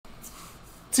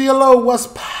TLO, what's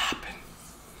poppin'?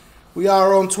 We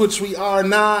are on Twitch. We are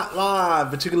not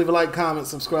live. But you can leave a like, comment,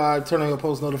 subscribe, turn on your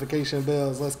post notification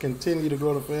bells. Let's continue to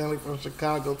grow the family from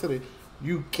Chicago to the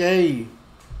UK.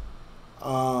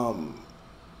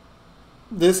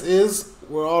 This is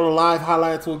where all the live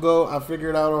highlights will go. I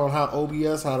figured out on how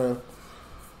OBS how to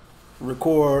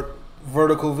record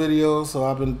vertical videos, so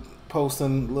I've been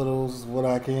posting littles what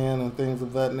I can and things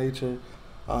of that nature.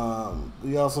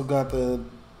 We also got the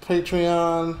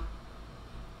Patreon,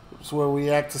 it's where we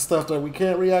react to stuff that we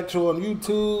can't react to on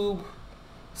YouTube.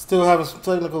 Still having some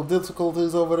technical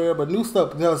difficulties over there, but new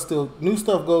stuff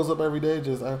goes up every day.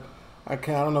 Just I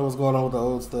don't know what's going on with the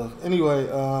old stuff. Anyway,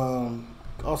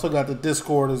 also got the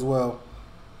Discord as well.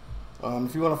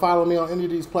 If you want to follow me on any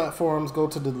of these platforms, go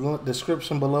to the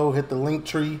description below, hit the link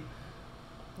tree.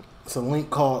 It's a link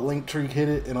called Linktree, hit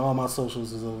it, and all my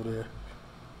socials is over there.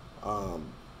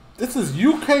 This is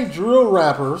UK drill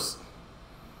rappers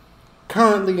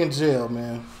currently in jail,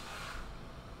 man.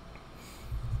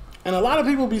 And a lot of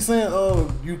people be saying,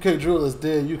 oh, UK drill is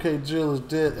dead, UK drill is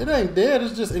dead. It ain't dead,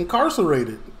 it's just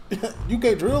incarcerated.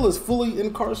 UK drill is fully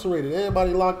incarcerated,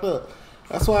 everybody locked up.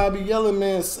 That's why I be yelling,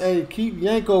 man, say, keep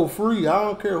Yanko free. I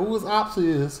don't care who his ops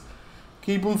is,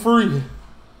 keep him free.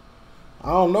 I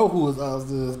don't know who his ops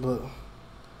is, but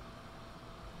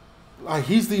like,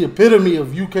 he's the epitome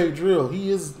of UK drill.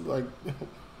 He is like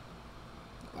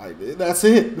that's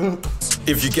it.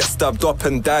 If you get stabbed up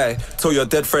and die, tell your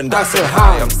dead friend that's a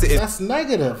high. I'm sitting. That's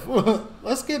negative.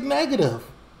 Let's get negative.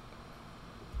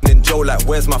 In Joe, like,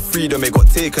 where's my freedom? It got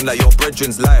taken like your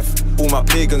brethren's life. All my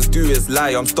pagans do is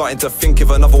lie. I'm starting to think if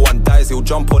another one dies, he'll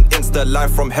jump on Insta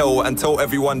live from hell and tell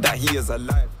everyone that he is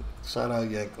alive. Shout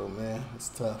out Yanko, man. It's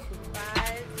tough.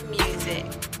 Music.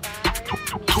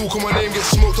 Talk on my name, get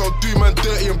smoked, I'll do man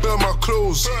dirty and burn my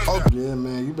clothes. Yeah,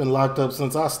 man, you've been locked up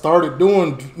since I started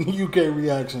doing UK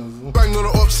reactions. Bang on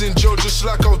the ops in jail just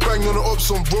like I was banging on the ops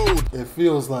on road. It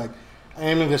feels like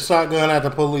aiming a shotgun at the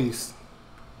police.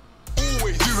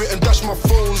 Always do it and dash my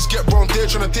phones, get round there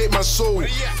trying to take my soul.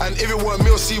 And if it weren't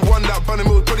me, I'll see one that banner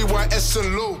me would probably wear S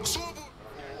and lows.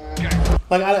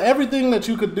 Like, out of everything that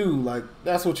you could do, like,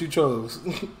 that's what you chose.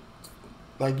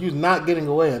 Like, you're not getting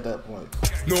away at that point.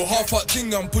 No half-heart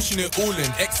thing, I'm pushing it all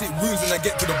in. Exit rooms and I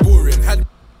get to the boring. Had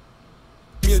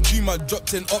me a dream, I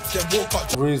dropped in ops, then woke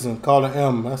up. Reason, call it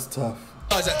M, that's tough.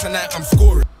 Tonight I'm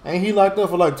scoring. Ain't he locked up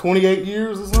for like 28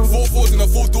 years or something? 4 4s in a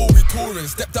 4-door, we touring.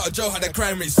 Stepped out of jail, had the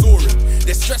crime rate soaring.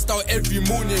 They're stressed out every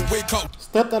morning, wake up.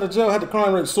 Stepped out of jail, had the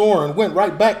crime rate soaring, went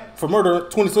right back for murder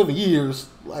 27 years.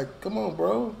 Like, come on,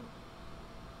 bro.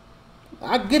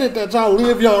 I get it that y'all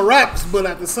live y'all raps, but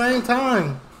at the same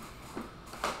time,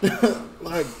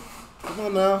 like, come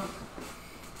on now.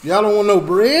 Y'all don't want no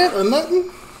bread or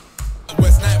nothing?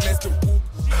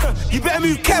 You better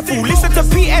move careful. Listen to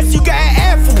PS, you get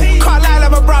an airful. Can't lie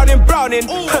like a Browning.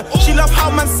 She love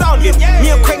how man sounding. Me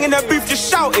and Quang in the booth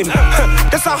just shouting.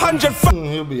 That's 100.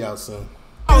 He'll be out soon.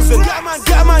 Get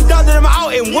a man down and I'm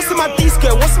outing. What's in my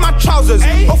D-skirt? What's in my trousers?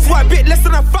 Off-white bit less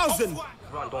than 1,000.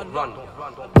 Run.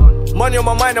 Money on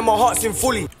my mind and my heart's in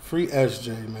fully. Free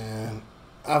SJ, man.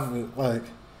 I feel like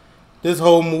this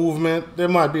whole movement, there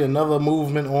might be another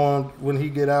movement on when he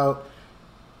get out.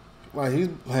 Like,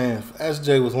 man,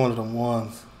 SJ was one of them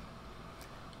ones.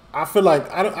 I feel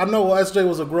like I know SJ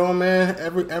was a grown man.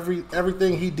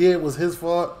 Everything he did was his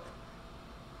fault.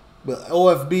 But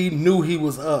OFB knew he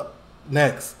was up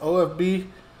next. OFB,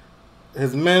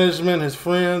 his management, his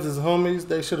friends, his homies,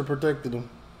 they should have protected him.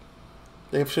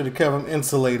 They should have kept him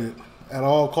insulated at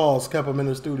all costs, kept him in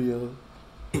the studio.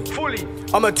 Fully.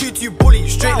 I'm a 2-2 bully.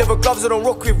 Straight leather gloves, I don't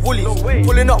rock with woolies.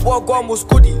 Pulling up what one was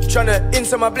goody. Tryna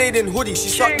insert my blade in hoodie. She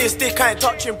shot this dick, I ain't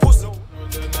touching pussy.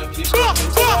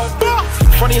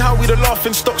 Funny how we the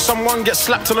laughing stock, someone gets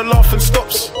slapped on the laughing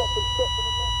stops.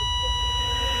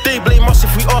 They blame us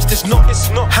if we ask this not.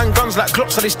 Handguns like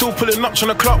Glocks, so they still pulling up,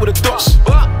 trying to clout with the dots.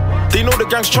 They know the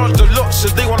gang's charged a lot, so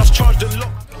they want us charged a lot.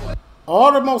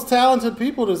 All the most talented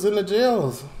people that's in the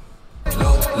jails.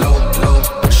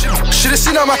 Should've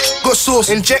seen how my got sauce.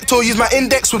 Inject or use my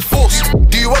index with force.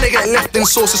 Do you wanna get left in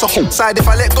sauce? It's a whole side if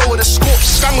I let go of the scope.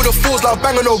 Scang with the fours, like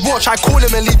bang on the watch. I call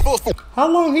him and leave force. How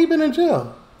long he been in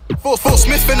jail? Force,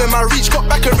 Smith in my reach. Got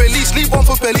back and release. Leave one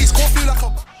for police. Call through like a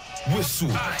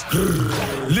whistle.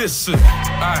 Listen,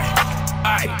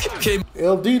 I came.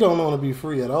 LD don't want to be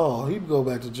free at all. He'd go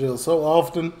back to jail so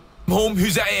often. Home,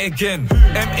 who's at it again?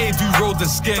 MA do roll the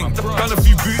skeng. Done a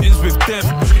few bootings with them.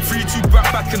 3-2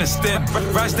 back in a stem.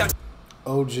 Rise that.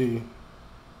 OG. This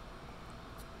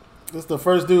is the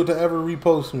first dude to ever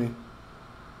repost me.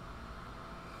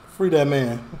 Free that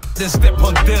man. Then step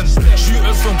on them.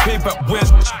 Shooters from payback when.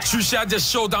 True shit, I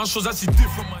just showdown shows I see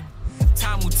different, man.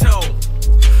 Time will tell.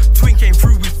 Twin came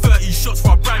through with 30 shots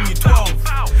for a brand new 12.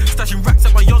 Stashing racks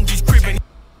at my youngie's crib. And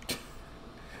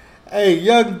hey,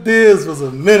 Young Diz was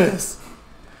a menace.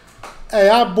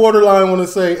 Hey, I borderline want to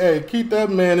say, hey, keep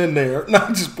that man in there.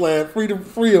 Not just playing free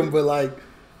him, but like,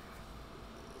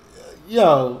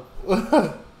 yo.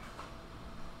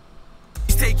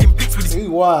 he's taking pics with his He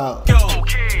wild. girl.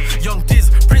 Young Diz,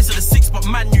 Prince of the Six, but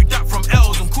man knew that from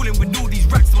L's. I'm calling with all these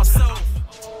racks to myself.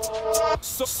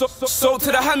 So to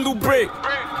the handle break,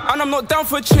 and I'm not down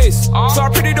for a chase. So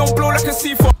I pretty don't blow like a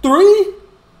C4. 3?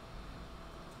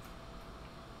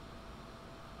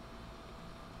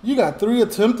 You got 3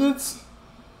 attempteds?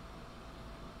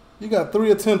 You got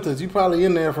 3 attempteds. You probably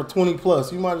in there for 20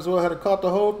 plus. You might as well have caught the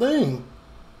whole thing.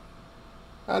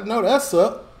 I know that's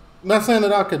up. Not saying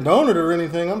that I condone it or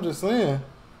anything. I'm just saying.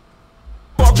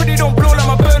 I pretty don't blow like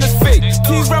my burner's fake.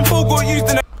 These Rambo got used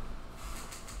in a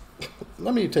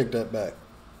Let me take that back.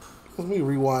 Let me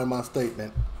rewind my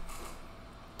statement.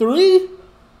 3?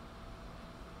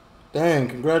 Dang,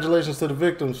 congratulations to the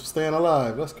victims for staying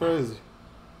alive. That's crazy.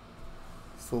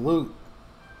 Salute.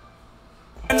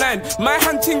 9. My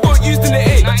hunting got used in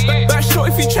the 8. Back shot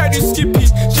if he tried to skippy.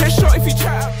 Chest shot if he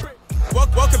tried to break.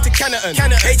 Welcome to Canada.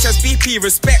 HSBP,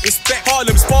 respect.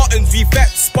 Harlem Spartans, we vet.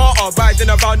 Sparta, riding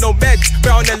around no meds.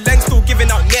 Brown and Lang still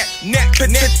giving out net.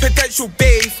 Potential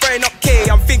bay, throwing up K.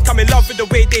 I think I'm in love with the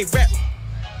way they rap.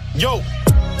 Yo,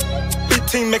 big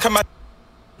team make a man.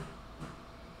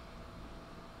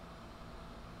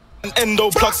 An endo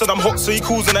plug said I'm hot, so he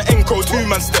calls in an encro.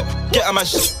 2-man step. Get a man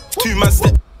shit. 2-man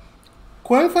step.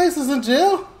 Quainface is in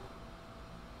jail?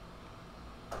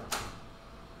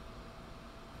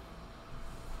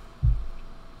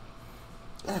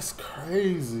 That's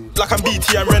crazy. Like I'm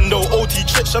BT and Rendo, OT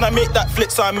trips, and I make that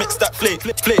flip, so I mix that flake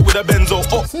with a benzo.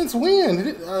 Oh, Since when?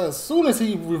 As soon as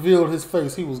he revealed his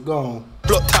face, he was gone.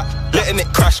 block tap, letting it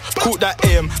crash. Caught that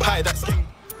AM, high that skin.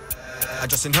 I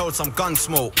just inhaled some gun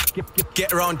smoke.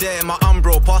 Get around there in my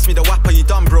umbro. Pass me the whapper, you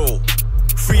done, bro.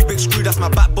 3 big screw, that's my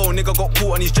backbone. Nigga got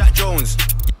caught on his Jack Jones.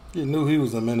 You knew he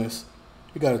was a menace.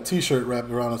 He got a t-shirt wrapped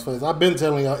around his face. I've been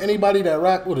telling y'all, anybody that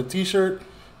rapped with a t-shirt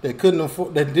that couldn't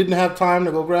afford, that didn't have time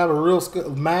to go grab a real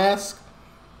mask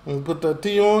and put the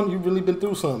T on, you really been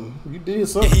through something. You did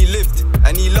something. He lived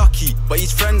and he lucky, but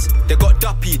his friends, they got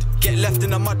duppied. Get left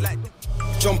in the mud like.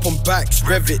 Jump on bikes,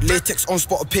 rev it, latex on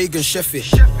spot, a pagan chef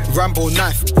it. Rambo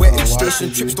knife, wet in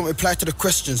station trips, don't reply to the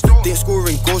questions. They ain't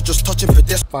scoring goals, just touching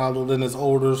pedestrians. Followed in his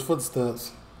older's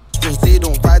footsteps. They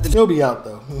don't ride the He'll be out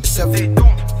though. 7.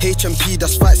 HMP,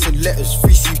 that's fights and letters.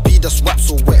 3CB, that's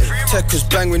waps or wet. Techers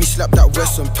bang when he slapped that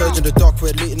Western. Purge in the dark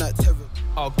where late night terror.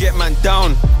 I'll get man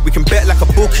down, we can bet like a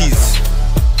bookies.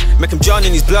 Make him drown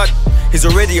in his blood, he's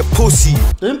already a pussy.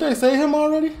 Didn't they say him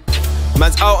already?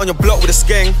 Man's out on your block with a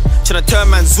skeng, tryna turn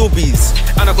man zombies.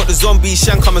 And I got the zombie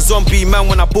shank, I'm a zombie man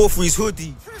when I bore through his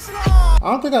hoodie. I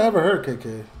don't think I ever heard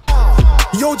KK.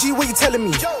 Yo, G, what you telling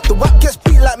me? The whack gets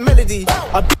beat like melody.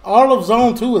 I be All of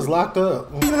Zone 2 is locked up.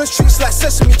 on the streets like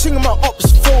sesame, chinging my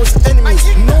ops, foes, enemies.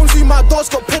 Knows who my dog's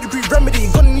got pedigree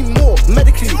remedy. Gonna need more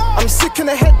medically. I'm sick in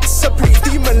the head, separate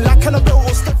demon like Annabelle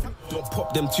or Stephanie. Don't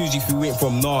pop them twos if you ain't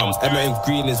from Nam. M&M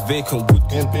Green is vacant, wood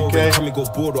is boring. Come and go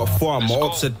board or farm. My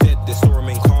ops are dead, they still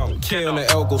remain calm. K on the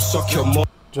L, go suck your mom.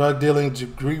 Drug dealing,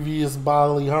 grievous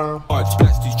bodily harm.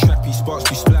 Splats too trappy, sparks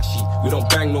too splashy. We don't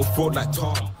bang no fraud like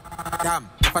Tom. Damn,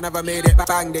 if I never made it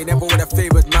bang, they never would have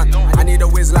favored man. I need a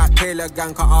whiz like Taylor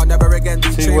Gang, cause I'll never again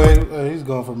do T-Way, he's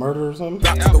going for murder or something?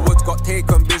 Back to the woods got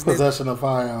taken, business Possession of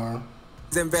firearm.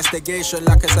 investigation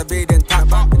like a surveilling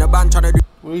tap. In a band trying to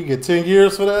Well, you get 10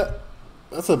 years for that?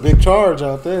 That's a big charge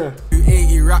out there. do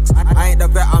 80 racks. I ain't the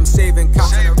vet, I'm saving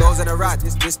cash. Those are the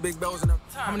rats, this big bells in the.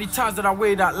 How many times did I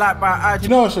weigh that light by IG? You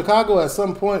know, in Chicago, at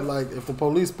some point, like, if the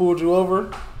police pulled you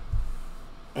over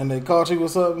and they caught you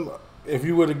with something, if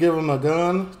you were to give them a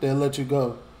gun, they'll let you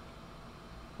go.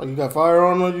 Like, you got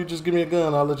firearm on you, just give me a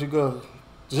gun, I'll let you go.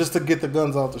 Just to get the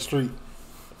guns off the street.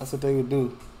 That's what they would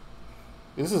do.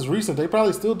 This is recent, they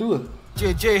probably still do it.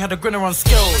 JJ had a grinner on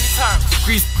skills.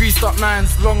 Greased up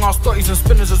nines, long ass dotties and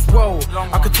spinners as well.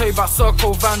 I could tell you about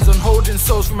circle vans and holding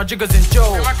cells for my jiggers in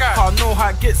jail. I know how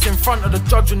it gets in front of the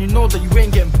judge when you know that you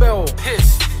ain't getting bail.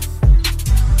 Pissed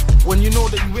when you know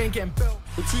that you ain't getting bail.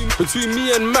 Between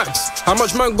me and Max, how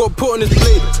much man got put on his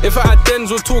blade? If I had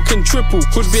Denzel talking triple,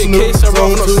 could be a case I'd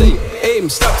rather not say. Aim,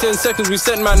 slap 10 seconds, we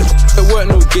sent man, it weren't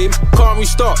no game. Can't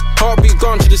restart, heartbeat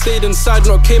gone, should've stayed inside,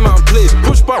 not came out and played.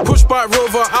 Push back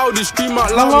Rover, Audi, scream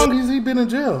out loud. How long has he been in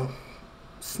jail?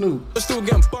 Snoop. Still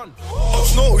getting bun.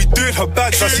 Ops know what we doing, her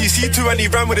bad. I see C2 and he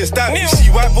ran with his dad. You see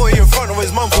white boy in front of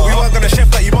his mum, but we weren't gonna chef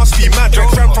that, you must be mad. Drake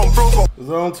friend from Brogo.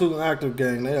 Zone 2 active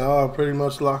gang, they are pretty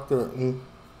much locked up.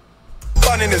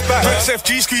 Bun in his back. Rex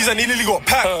FG squeeze and he nearly got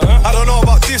packed. I don't know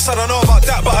about this, I don't know about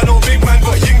that, but I know big man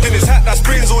got yinged in his hat. That's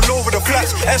brains all over the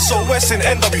flats. SOS in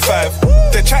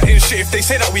NW5. They're chatting shit if they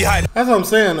say that we hide. That's what I'm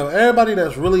saying though. Everybody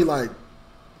that's really like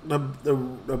the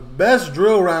best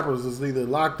drill rappers is either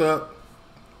locked up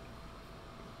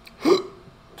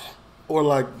or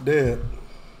like dead.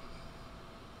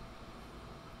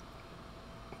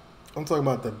 I'm talking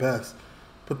about the best.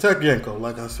 Protect Yanko,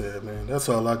 like I said, man. That's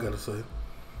all I gotta say.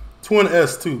 Twin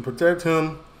S too. Protect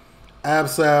him.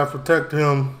 Absav, protect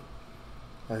him.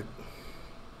 Like,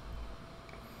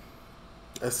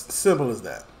 as simple as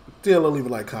that. Still, leave a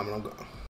like, comment. I'm gone.